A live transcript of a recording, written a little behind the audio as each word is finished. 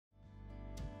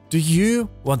Do you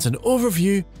want an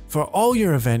overview for all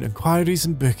your event inquiries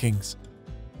and bookings?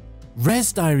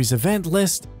 ResDiary's event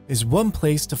list is one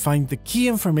place to find the key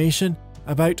information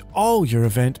about all your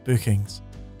event bookings.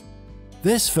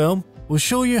 This film will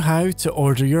show you how to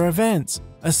order your events,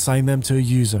 assign them to a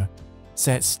user,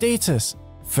 set status,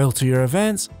 filter your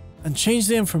events, and change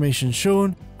the information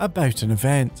shown about an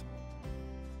event.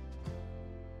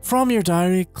 From your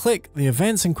diary, click the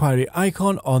Events Inquiry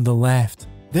icon on the left.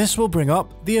 This will bring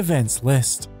up the events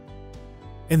list.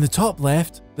 In the top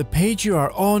left, the page you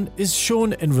are on is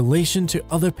shown in relation to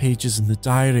other pages in the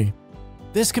diary.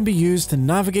 This can be used to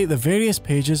navigate the various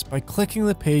pages by clicking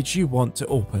the page you want to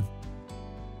open.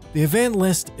 The event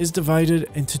list is divided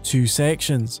into two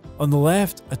sections. On the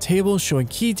left, a table showing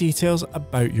key details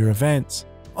about your events.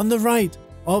 On the right,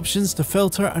 options to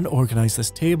filter and organize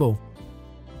this table.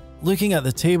 Looking at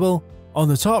the table, on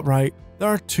the top right, there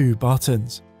are two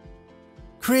buttons.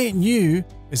 Create New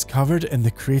is covered in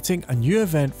the Creating a New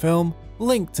Event film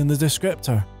linked in the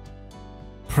descriptor.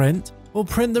 Print will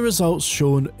print the results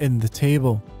shown in the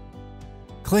table.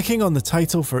 Clicking on the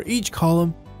title for each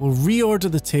column will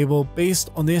reorder the table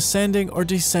based on the ascending or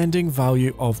descending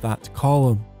value of that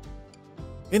column.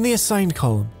 In the Assigned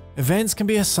column, events can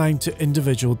be assigned to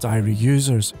individual diary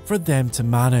users for them to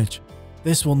manage.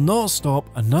 This will not stop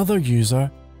another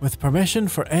user with permission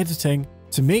for editing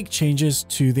to make changes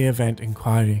to the event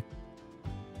inquiry.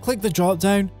 Click the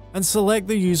drop-down and select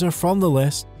the user from the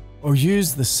list or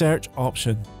use the search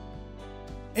option.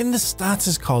 In the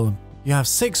Status column, you have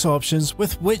 6 options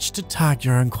with which to tag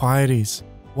your inquiries.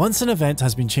 Once an event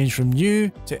has been changed from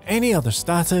new to any other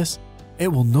status, it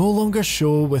will no longer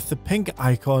show with the pink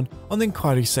icon on the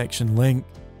inquiry section link.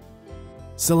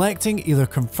 Selecting either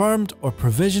confirmed or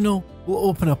provisional will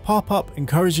open a pop-up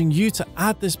encouraging you to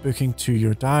add this booking to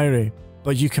your diary,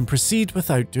 but you can proceed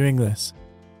without doing this.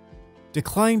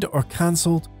 Declined or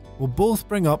cancelled will both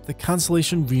bring up the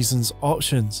cancellation reasons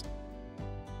options.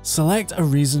 Select a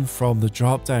reason from the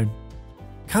drop-down.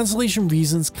 Cancellation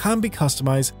reasons can be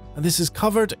customized, and this is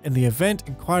covered in the Event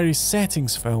Inquiry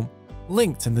Settings film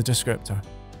linked in the descriptor.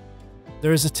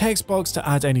 There is a text box to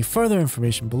add any further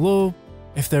information below.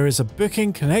 If there is a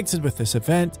booking connected with this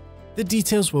event, the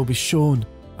details will be shown,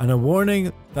 and a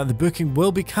warning that the booking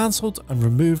will be cancelled and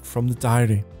removed from the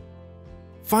diary.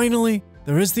 Finally,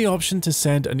 there is the option to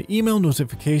send an email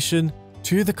notification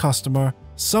to the customer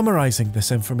summarising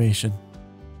this information.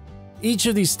 Each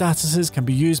of these statuses can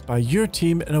be used by your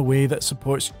team in a way that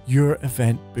supports your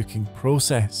event booking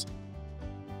process.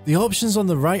 The options on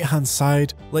the right-hand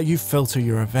side let you filter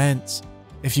your events.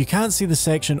 If you can't see the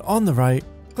section on the right,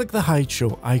 click the Hide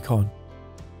Show icon.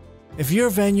 If your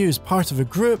venue is part of a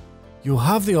group, you'll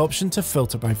have the option to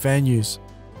filter by venues.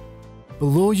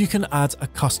 Below, you can add a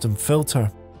custom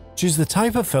filter. Choose the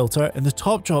type of filter in the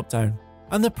top drop-down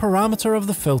and the parameter of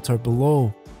the filter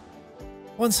below.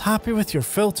 Once happy with your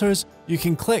filters, you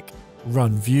can click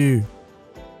Run View.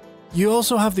 You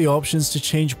also have the options to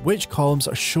change which columns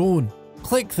are shown.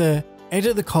 Click the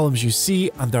Edit the columns you see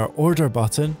and their order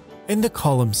button in the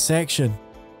Columns section.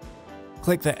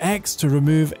 Click the X to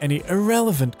remove any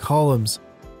irrelevant columns,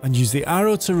 and use the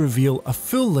arrow to reveal a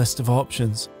full list of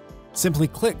options. Simply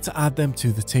click to add them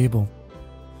to the table.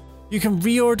 You can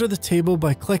reorder the table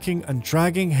by clicking and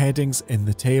dragging headings in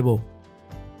the table.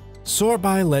 Sort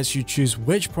by lets you choose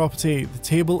which property the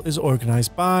table is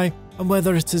organised by and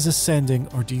whether it is ascending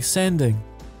or descending.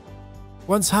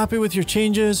 Once happy with your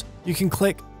changes, you can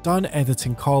click Done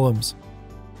Editing Columns.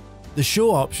 The Show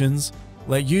options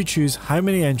let you choose how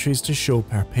many entries to show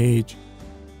per page.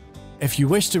 If you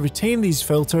wish to retain these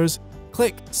filters,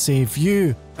 click Save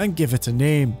View and give it a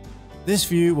name. This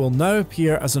view will now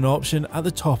appear as an option at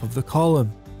the top of the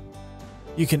column.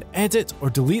 You can edit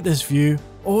or delete this view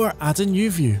or add a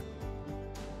new view.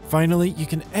 Finally, you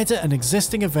can edit an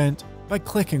existing event by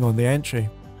clicking on the entry.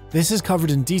 This is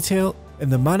covered in detail in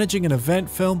the Managing an Event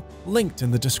film linked in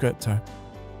the descriptor.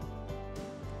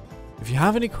 If you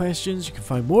have any questions, you can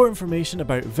find more information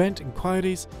about event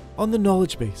inquiries on the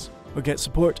knowledge base, or get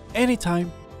support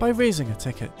anytime by raising a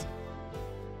ticket.